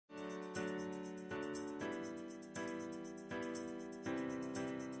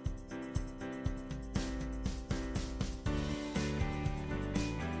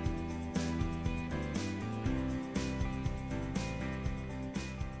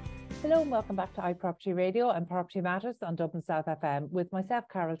Hello and welcome back to iPropertyRadio and Property Matters on Dublin South FM with myself,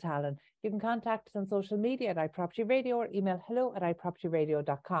 Carol Tallon. You can contact us on social media at iPropertyRadio or email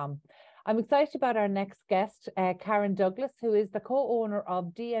hello@iPropertyRadio.com. I'm excited about our next guest, Karen Douglas, who is the co-owner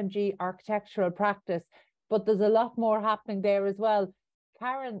of DMG Architectural Practice, but there's a lot more happening there as well.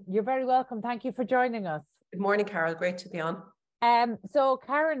 Karen, you're very welcome. Thank you for joining us. Good morning, Carol. Great to be on. So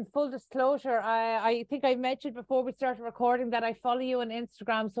Karen, full disclosure, I think I mentioned before we started recording that I follow you on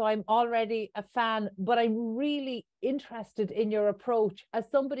Instagram, so I'm already a fan, but I'm really interested in your approach as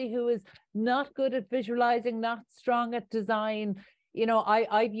somebody who is not good at visualizing, not strong at design. You know,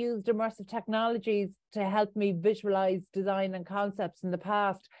 I've used immersive technologies to help me visualize design and concepts in the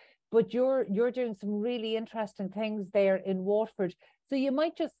past, but you're doing some really interesting things there in Waterford. So you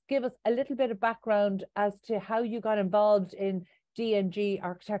might just give us a little bit of background as to how you got involved in DMG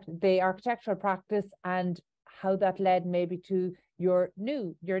the architectural practice, and how that led maybe to your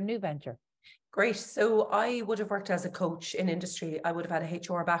new venture. Great. So I would have worked as a coach in industry. I would have had a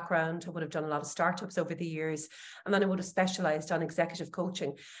HR background. I would have done a lot of startups over the years. And then I would have specialized on executive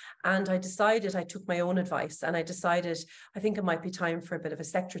coaching. And I took my own advice and I decided, I think it might be time for a bit of a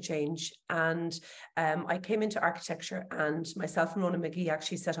sector change. And I came into architecture, and myself and Ronan McGee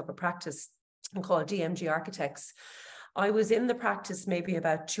actually set up a practice called DMG Architects. I was in the practice maybe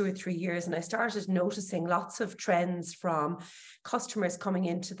about 2 or 3 years, and I started noticing lots of trends from customers coming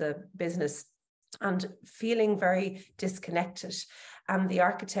into the business and feeling very disconnected, and the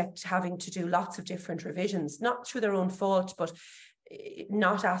architect having to do lots of different revisions, not through their own fault, but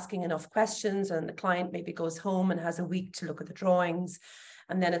not asking enough questions, and the client maybe goes home and has a week to look at the drawings,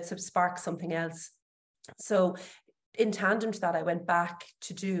 and then it sparks something else. So in tandem to that, I went back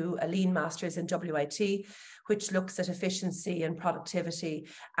to do a lean master's in WIT, which looks at efficiency and productivity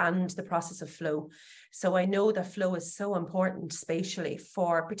and the process of flow. So I know that flow is so important spatially,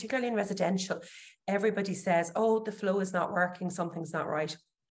 for particularly in residential. Everybody says, oh, the flow is not working, something's not right.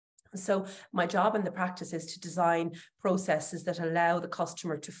 So my job in the practice is to design processes that allow the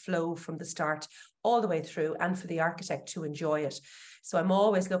customer to flow from the start all the way through, and for the architect to enjoy it. So I'm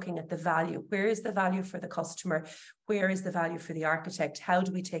always looking at the value. Where is the value for the customer? Where is the value for the architect? How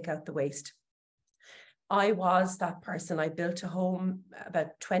do we take out the waste? I was that person. I built a home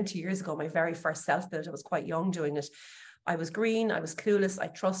about 20 years ago, my very first self-built. I was quite young doing it. I was green, I was clueless, I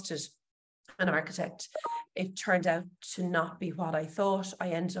trusted an architect. It turned out to not be what I thought. I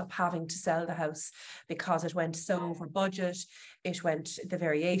ended up having to sell the house because it went so over budget. It went the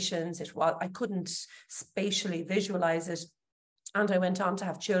variations. I couldn't spatially visualize it. And I went on to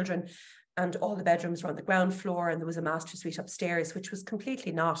have children, and all the bedrooms were on the ground floor, and there was a master suite upstairs, which was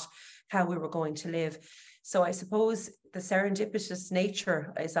completely not how we were going to live. So I suppose the serendipitous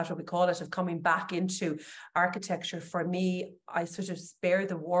nature, is that what we call it, of coming back into architecture, for me, I sort of spare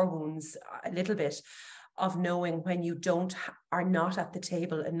the war wounds a little bit of knowing when you are not at the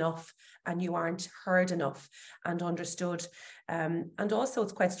table enough, and you aren't heard enough and understood. And also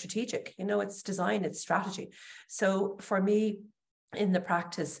it's quite strategic, it's design, it's strategy. So for me, in the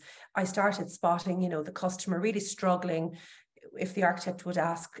practice, I started spotting, the customer really struggling if the architect would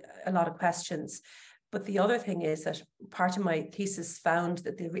ask a lot of questions. But the other thing is that part of my thesis found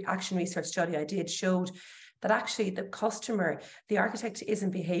that the action research study I did showed that actually the architect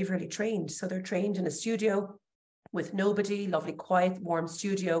isn't behaviorally trained. So they're trained in a studio with nobody, lovely, quiet, warm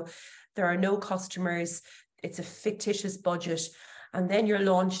studio. There are no customers. It's a fictitious budget. And then you're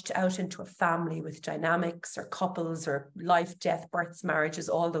launched out into a family with dynamics or couples or life, death, births, marriages,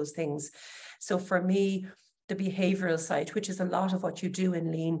 all those things. So for me, the behavioral side, which is a lot of what you do in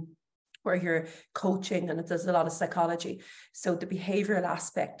Lean, where you're coaching and there's a lot of psychology. So the behavioral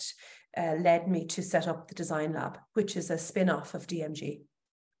aspect led me to set up the Design Lab, which is a spin-off of DMG.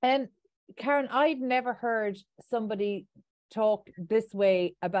 And Karen, I've never heard somebody talk this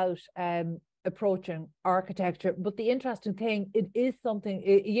way about approaching architecture, but the interesting thing, it is something,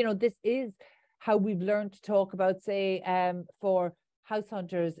 this is how we've learned to talk about, say, for house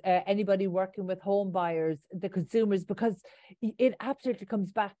hunters, anybody working with home buyers, the consumers, because it absolutely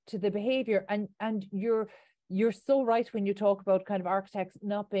comes back to the behavior. And you're so right when you talk about kind of architects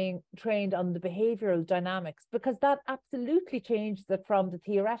not being trained on the behavioral dynamics, because that absolutely changed that from the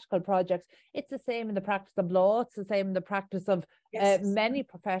theoretical projects. It's the same in the practice of law. It's the same in the practice of many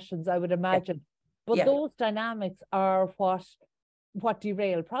professions, I would imagine. But those dynamics are what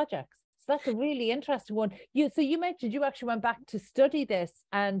derail projects. So that's a really interesting one. So you mentioned you actually went back to study this,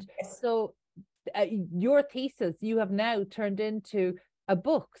 and so your thesis you have now turned into a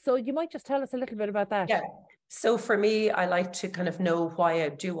book. So you might just tell us a little bit about that. Yeah. So for me, I like to kind of know why I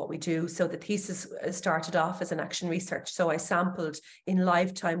do what we do. So the thesis started off as an action research. So I sampled in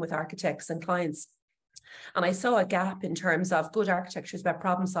live time with architects and clients. And I saw a gap in terms of good architecture is about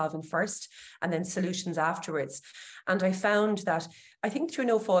problem solving first and then solutions afterwards. And I found that, I think through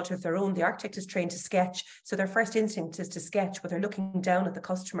no fault of their own, the architect is trained to sketch. So their first instinct is to sketch, but they're looking down at the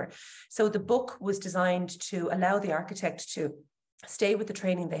customer. So the book was designed to allow the architect to stay with the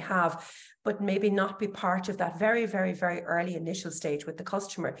training they have, but maybe not be part of that very, very, very early initial stage with the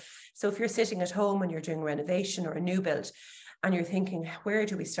customer. So if you're sitting at home and you're doing a renovation or a new build and you're thinking, where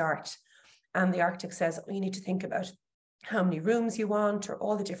do we start? And the architect says, oh, you need to think about how many rooms you want or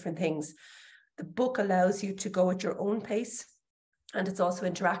all the different things. The book allows you to go at your own pace, and it's also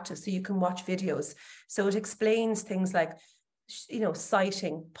interactive, so you can watch videos. So it explains things like,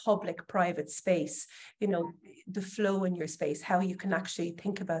 siting public, private space, the flow in your space, how you can actually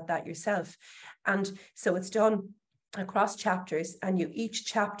think about that yourself. And so it's done across chapters, and each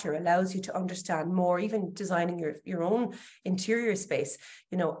chapter allows you to understand more, even designing your own interior space.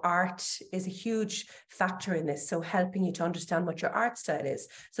 Art is a huge factor in this, so helping you to understand what your art style is,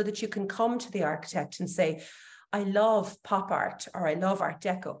 so that you can come to the architect and say, I love pop art, or I love Art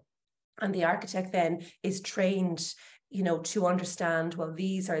Deco. And the architect then is trained to understand, well,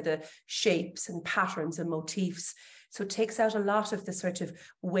 these are the shapes and patterns and motifs. So it takes out a lot of the sort of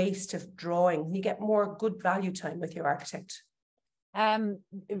waste of drawing. You get more good value time with your architect. Again,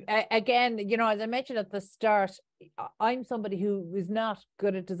 as I mentioned at the start, I'm somebody who is not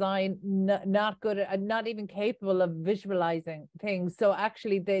good at design, not good at, not even capable of visualizing things. So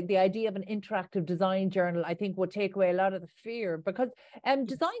actually the idea of an interactive design journal, I think, would take away a lot of the fear, because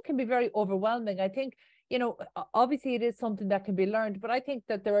design can be very overwhelming. I think, obviously it is something that can be learned, but I think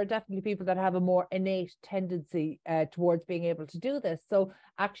that there are definitely people that have a more innate tendency towards being able to do this. So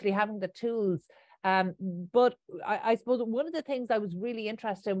actually having the tools. But I suppose one of the things I was really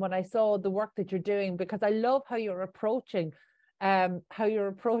interested in when I saw the work that you're doing, because I love how you're approaching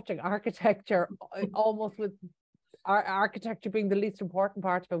architecture, almost with architecture being the least important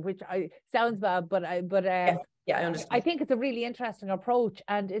part of it, which sounds bad, but I understand. I think it's a really interesting approach,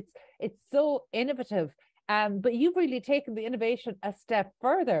 and it's so innovative. But you've really taken the innovation a step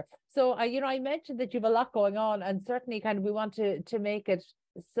further. So I mentioned that you've a lot going on, and certainly kind of we want to make it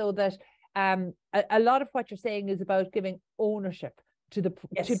so that a lot of what you're saying is about giving ownership to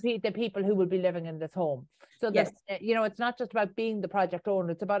the people who will be living in this home. So that, it's not just about being the project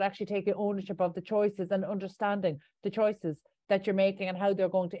owner, it's about actually taking ownership of the choices and understanding the choices that you're making and how they're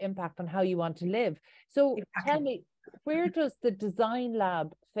going to impact on how you want to live. So tell me, where does the design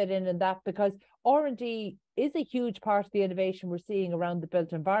lab fit in that? Because R&D is a huge part of the innovation we're seeing around the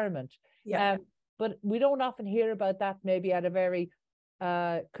built environment. But we don't often hear about that maybe at a very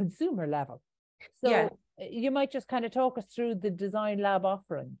consumer level. So you might just kind of talk us through the design lab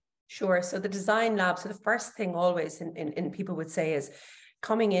offering. Sure. So the design lab, so the first thing always in people would say is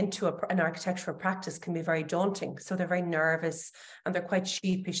coming into an architectural practice can be very daunting. So they're very nervous and they're quite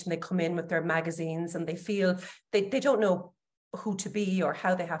sheepish, and they come in with their magazines and they feel they don't know who to be or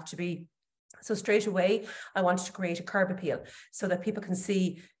how they have to be. So straight away, I wanted to create a curb appeal so that people can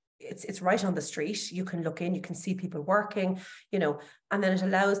see it's right on the street. You can look in, you can see people working, and then it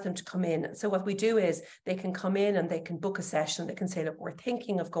allows them to come in. So what we do is they can come in and they can book a session. They can say, look, we're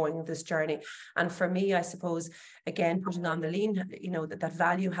thinking of going on this journey. And for me, I suppose, again, putting on the lean, that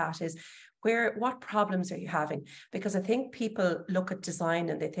value hat is, what problems are you having? Because I think people look at design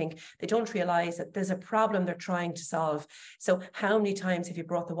and they don't realize that there's a problem they're trying to solve. So how many times have you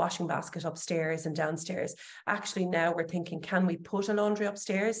brought the washing basket upstairs and downstairs? Actually, now we're thinking, can we put a laundry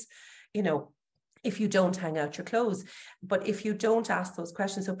upstairs? If you don't hang out your clothes, but if you don't ask those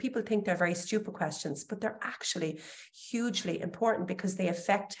questions, so people think they're very stupid questions, but they're actually hugely important because they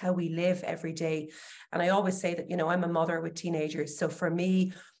affect how we live every day. And I always say that, I'm a mother with teenagers. So for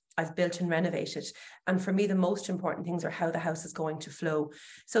me, I've built and renovated. And for me, the most important things are how the house is going to flow.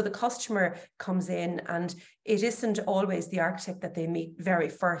 So the customer comes in, and it isn't always the architect that they meet very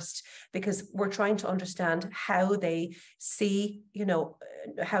first, because we're trying to understand how they see,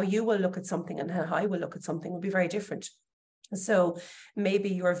 how you will look at something and how I will look at something will be very different. So maybe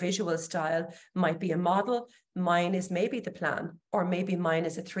your visual style might be a model. Mine is maybe the plan, or maybe mine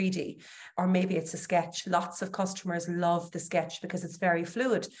is a 3D, or maybe it's a sketch. Lots of customers love the sketch because it's very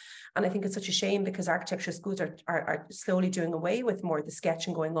fluid. And I think it's such a shame because architecture schools are slowly doing away with more of the sketch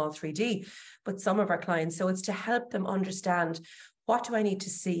and going all 3D. But some of our clients, so it's to help them understand, what do I need to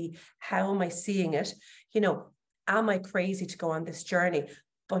see? How am I seeing it? Am I crazy to go on this journey?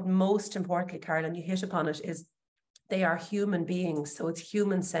 But most importantly, Carol, and you hit upon it, is They are human beings, so it's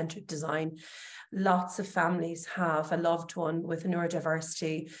human-centered design. Lots of families have a loved one with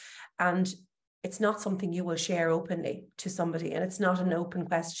neurodiversity, and it's not something you will share openly to somebody, and it's not an open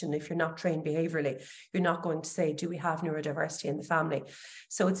question. If you're not trained behaviorally, you're not going to say, do we have neurodiversity in the family?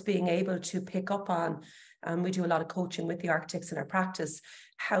 So it's being able to pick up on, and we do a lot of coaching with the architects in our practice,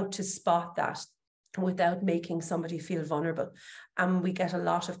 how to spot that without making somebody feel vulnerable. And we get a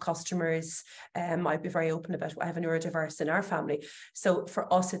lot of customers, I'd be very open about, I have a neurodiverse in our family. So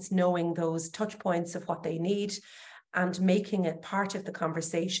for us, it's knowing those touch points of what they need and making it part of the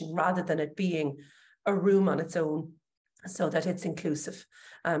conversation rather than it being a room on its own, so that it's inclusive.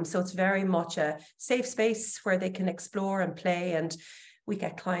 So it's very much a safe space where they can explore and play. And we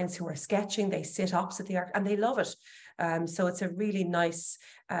get clients who are sketching, they sit opposite the art and they love it. So it's a really nice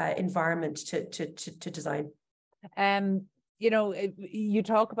environment to design. You know, you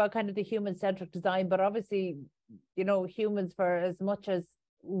talk about kind of the human-centric design, but obviously, you know, humans, for as much as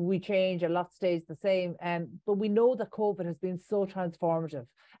we change, a lot stays the same. But we know that COVID has been so transformative,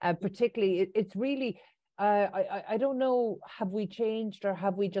 particularly it's really, I don't know, have we changed or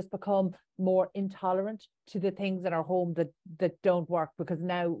have we just become more intolerant to the things in our home that don't work, because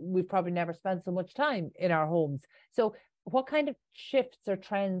now we've probably never spent so much time in our homes. So what kind of shifts or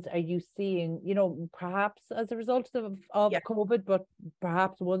trends are you seeing, you know, perhaps as a result of COVID, but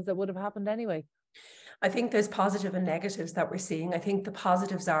perhaps ones that would have happened anyway? I think there's positive and negatives that we're seeing. I think the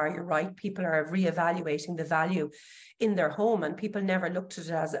positives are, you're right, people are reevaluating the value in their home, and people never looked at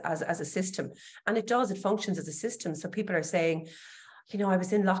it as a system. And it functions as a system. So people are saying, you know, I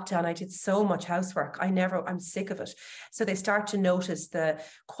was in lockdown, I did so much housework, I'm sick of it. So they start to notice the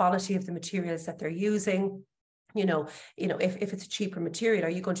quality of the materials that they're using. You know, if it's a cheaper material, are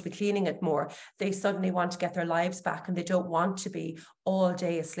you going to be cleaning it more? They suddenly want to get their lives back, and they don't want to be all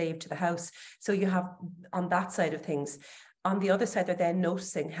day a slave to the house. So you have on that side of things. On the other side, they're then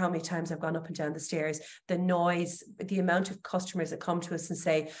noticing how many times I've gone up and down the stairs, the noise, the amount of customers that come to us and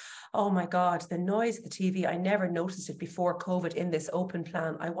say, oh my God, the noise of the TV, I never noticed it before COVID in this open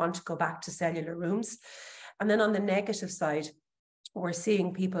plan. I want to go back to cellular rooms. And then on the negative side, we're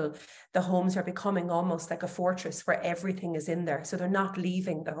seeing people, the homes are becoming almost like a fortress where everything is in there. So they're not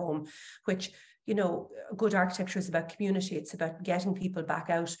leaving the home, which, you know, good architecture is about community. It's about getting people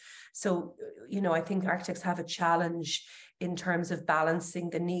back out. So, you know, I think architects have a challenge in terms of balancing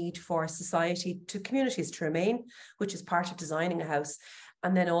the need for society to communities to remain, which is part of designing a house,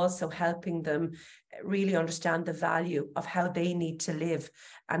 and then also helping them really understand the value of how they need to live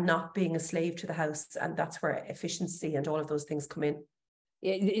and not being a slave to the house. And that's where efficiency and all of those things come in.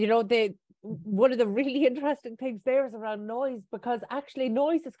 You know, one of the really interesting things there is around noise, because actually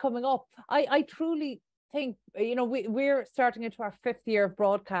noise is coming up. I truly think, you know, we're starting into our 5th year of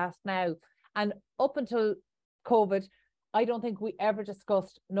broadcast now, and up until COVID, I don't think we ever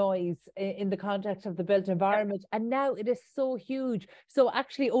discussed noise in the context of the built environment. And now it is so huge. So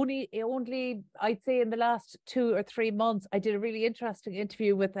actually only I'd say in the last 2 or 3 months, I did a really interesting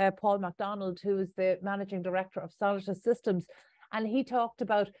interview with Paul MacDonald, who is the managing director of Sonitus Systems. And he talked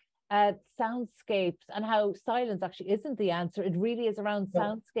about soundscapes and how silence actually isn't the answer. It really is around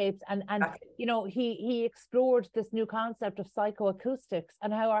soundscapes. And you know, he explored this new concept of psychoacoustics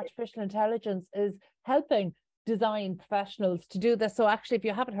and how artificial intelligence is helping design professionals to do this. So actually, if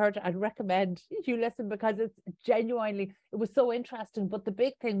you haven't heard it, I'd recommend you listen, because it was so interesting. But the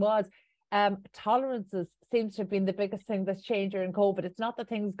big thing was tolerances seems to have been the biggest thing that's changed during COVID. It's not that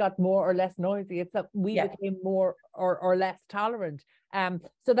things got more or less noisy, it's that we became more or less tolerant.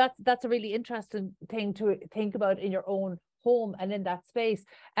 So that's a really interesting thing to think about in your own home and in that space.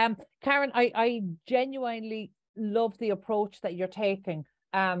 Karen, I genuinely love the approach that you're taking.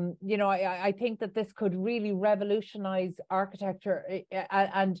 You know, I think that this could really revolutionize architecture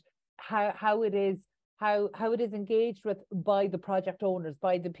and how it is engaged with by the project owners,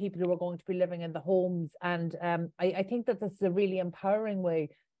 by the people who are going to be living in the homes. And I think that this is a really empowering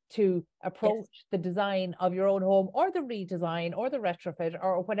way to approach the design of your own home, or the redesign or the retrofit,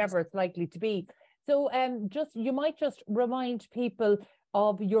 or whatever it's likely to be. So you might just remind people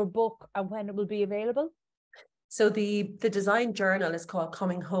of your book and when it will be available. So the design journal is called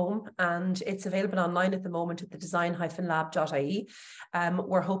Coming Home, and it's available online at the moment at the design-lab.ie.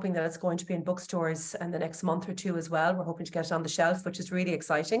 We're hoping that it's going to be in bookstores in the next month or 2 as well. We're hoping to get it on the shelf, which is really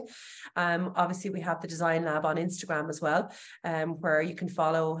exciting. Obviously, we have the Design Lab on Instagram as well, where you can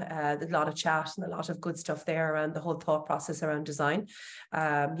follow a lot of chat and a lot of good stuff there around the whole thought process around design.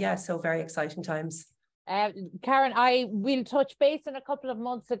 So very exciting times. Karen, I will touch base in a couple of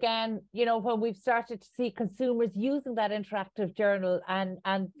months again, you know, when we've started to see consumers using that interactive journal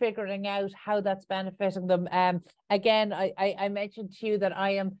and figuring out how that's benefiting them. Again, I mentioned to you that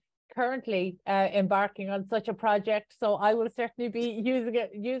I am currently embarking on such a project, so I will certainly be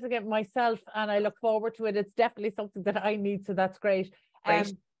using it myself, and I look forward to it. It's definitely something that I need, so that's great.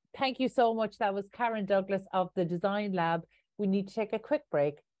 Great. Thank you so much. That was Karen Douglas of the Design Lab. We need to take a quick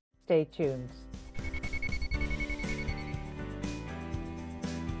break. Stay tuned.